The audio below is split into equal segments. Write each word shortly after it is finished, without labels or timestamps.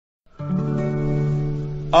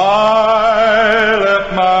I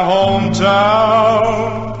left my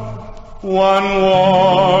hometown one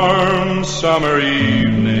warm summer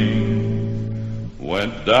evening,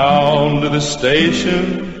 went down to the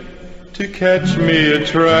station to catch me a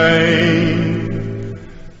train,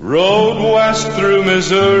 rode west through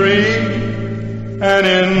Missouri and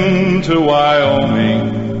into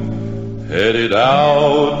Wyoming, headed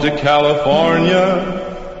out to California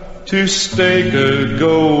to stake a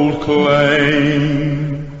gold claim.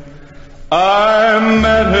 I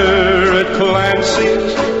met her at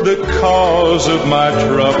Clancy's, the cause of my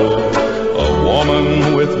trouble, a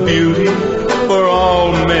woman with beauty for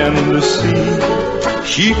all men to see.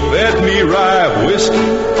 She fed me rye whiskey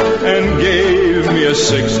and gave me a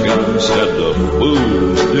 6-gun, said the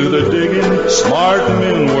fools do the digging, smart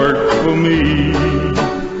men work for me.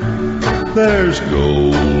 There's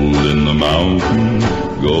gold in the mountains,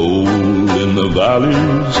 gold in the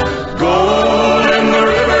valleys, gold in the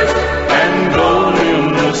rivers, and gold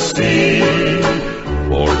in the sea.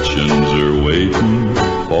 Fortunes are waiting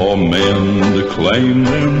for men to claim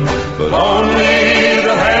them, but only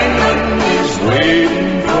the hangman is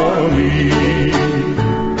waiting for me.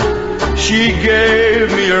 She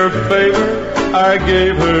gave me her favor, I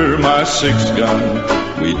gave her my 6-gun.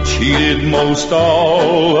 We cheated most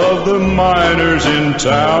all of the miners in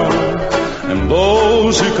town, and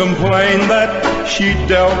those who complained that she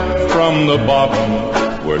dealt from the bottom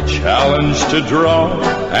were challenged to draw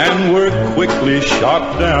and were quickly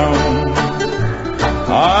shot down.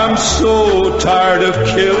 I'm so tired of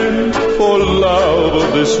killing for love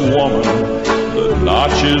of this woman. The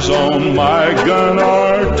notches on my gun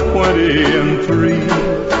are 23.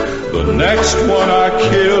 The next one I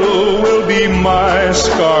kill will be my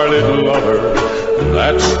scarlet lover, and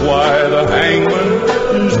that's why the hangman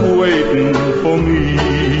is waiting for me.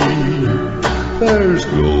 There's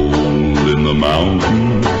gold in the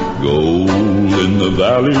mountains, gold in the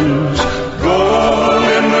valleys, gold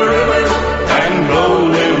in the rivers, and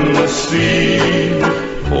gold in the sea.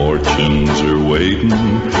 Fortunes are waiting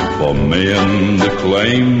for men to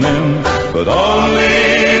claim them, but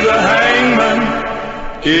only the hangman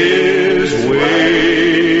is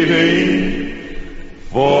waiting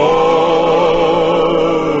for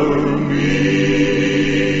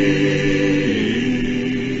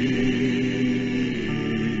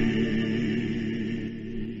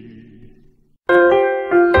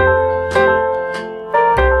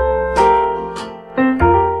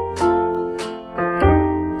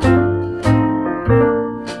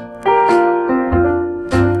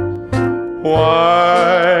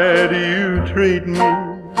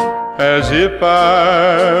as if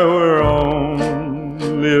I were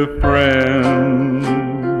only a friend.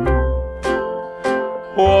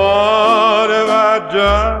 What have I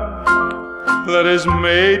done that has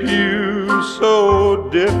made you so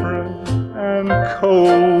different and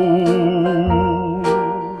cold?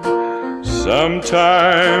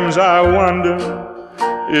 Sometimes I wonder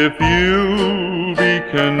if you'll be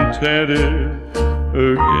contented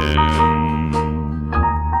again.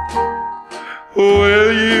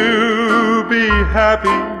 Will you be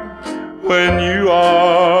happy when you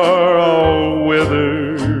are all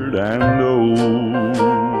withered and old?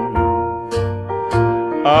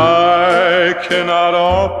 I cannot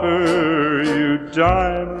offer you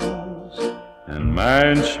diamonds and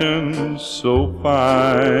mansions so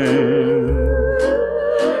fine.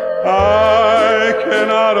 I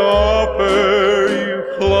cannot offer you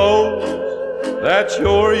clothes that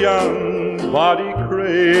your young body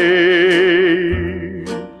craves.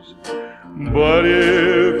 But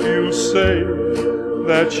if you say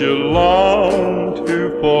that you long to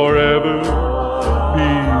forever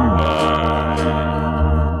be mine,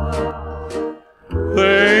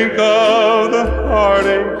 think of the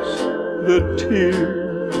heartaches, the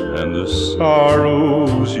tears, and the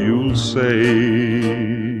sorrows you'll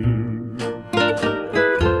save.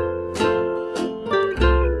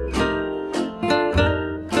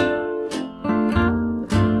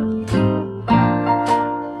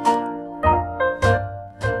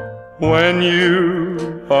 When you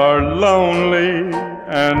are lonely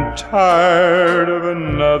and tired of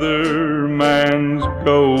another man's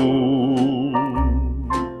gold,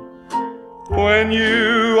 when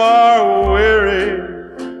you are weary,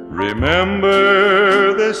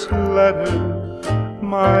 remember this letter,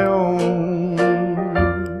 my own.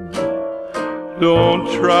 Don't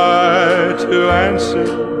try to answer,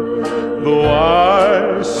 though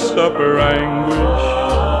I suffer anguish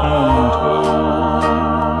untold.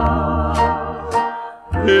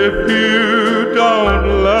 If you don't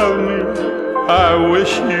love me, I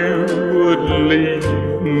wish you would leave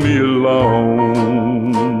me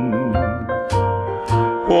alone.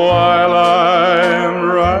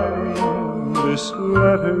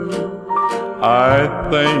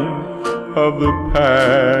 of the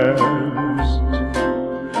past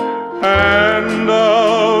and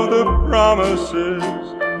of the promises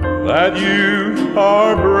that you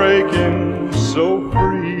are breaking so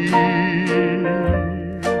free.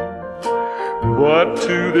 But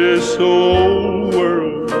to this old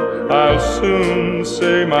world I'll soon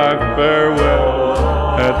say my farewell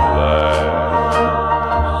at last.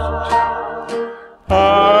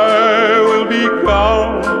 I will be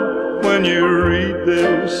gone when you read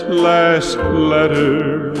this last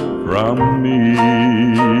letter from me.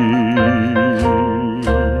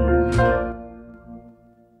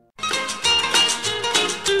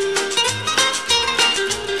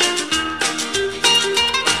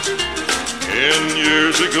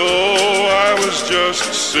 Years ago I was just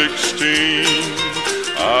 16.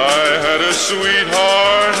 I had a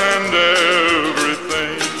sweetheart and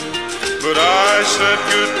everything, but I said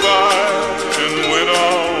goodbye and went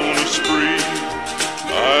on a spree.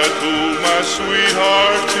 I told my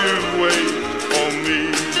sweetheart to wait for me.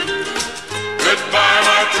 Goodbye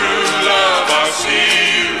my true love, I'll see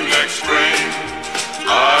you next spring.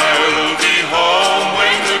 I will be home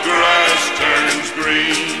when the grass turns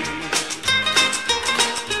green.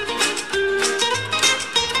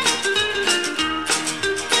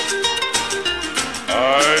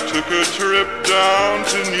 Took a trip down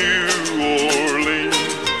to New Orleans,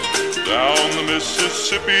 down the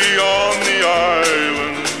Mississippi on the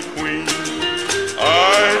island Queen.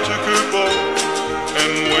 I took a boat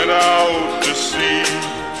and went out to sea.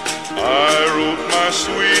 I wrote my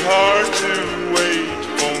sweetheart to wait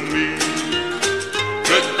for me.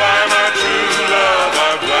 Goodbye my true love,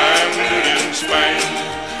 I've landed in Spain,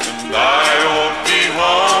 and I won't be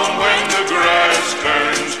home when the grass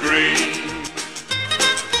turns green.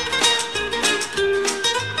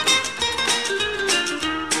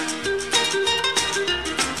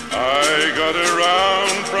 I got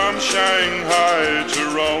around from Shanghai to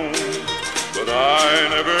Rome, but I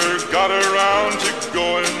never got around to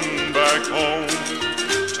going back home.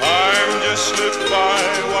 Time just slipped by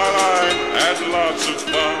while I had lots of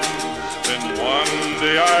fun. Then one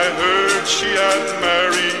day I heard she had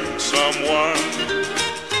married someone.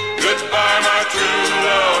 Goodbye my true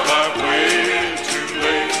love, I've waited too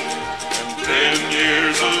late, and 10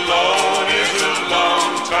 years alone is a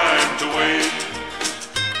long time to wait.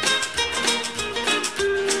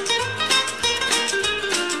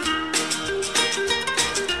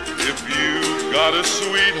 Got a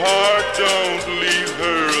sweetheart, don't leave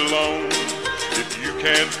her alone. If you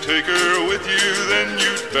can't take her with you, then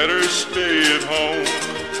you'd better stay at home.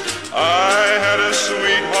 I had a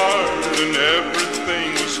sweetheart and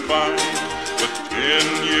everything was fine, but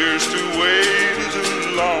 10 years to wait is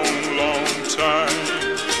a long, long time.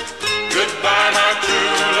 Goodbye my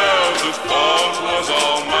true love, the fault was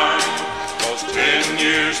all mine, 'cause 10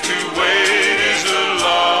 years to wait is a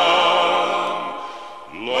long,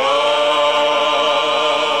 long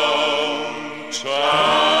time.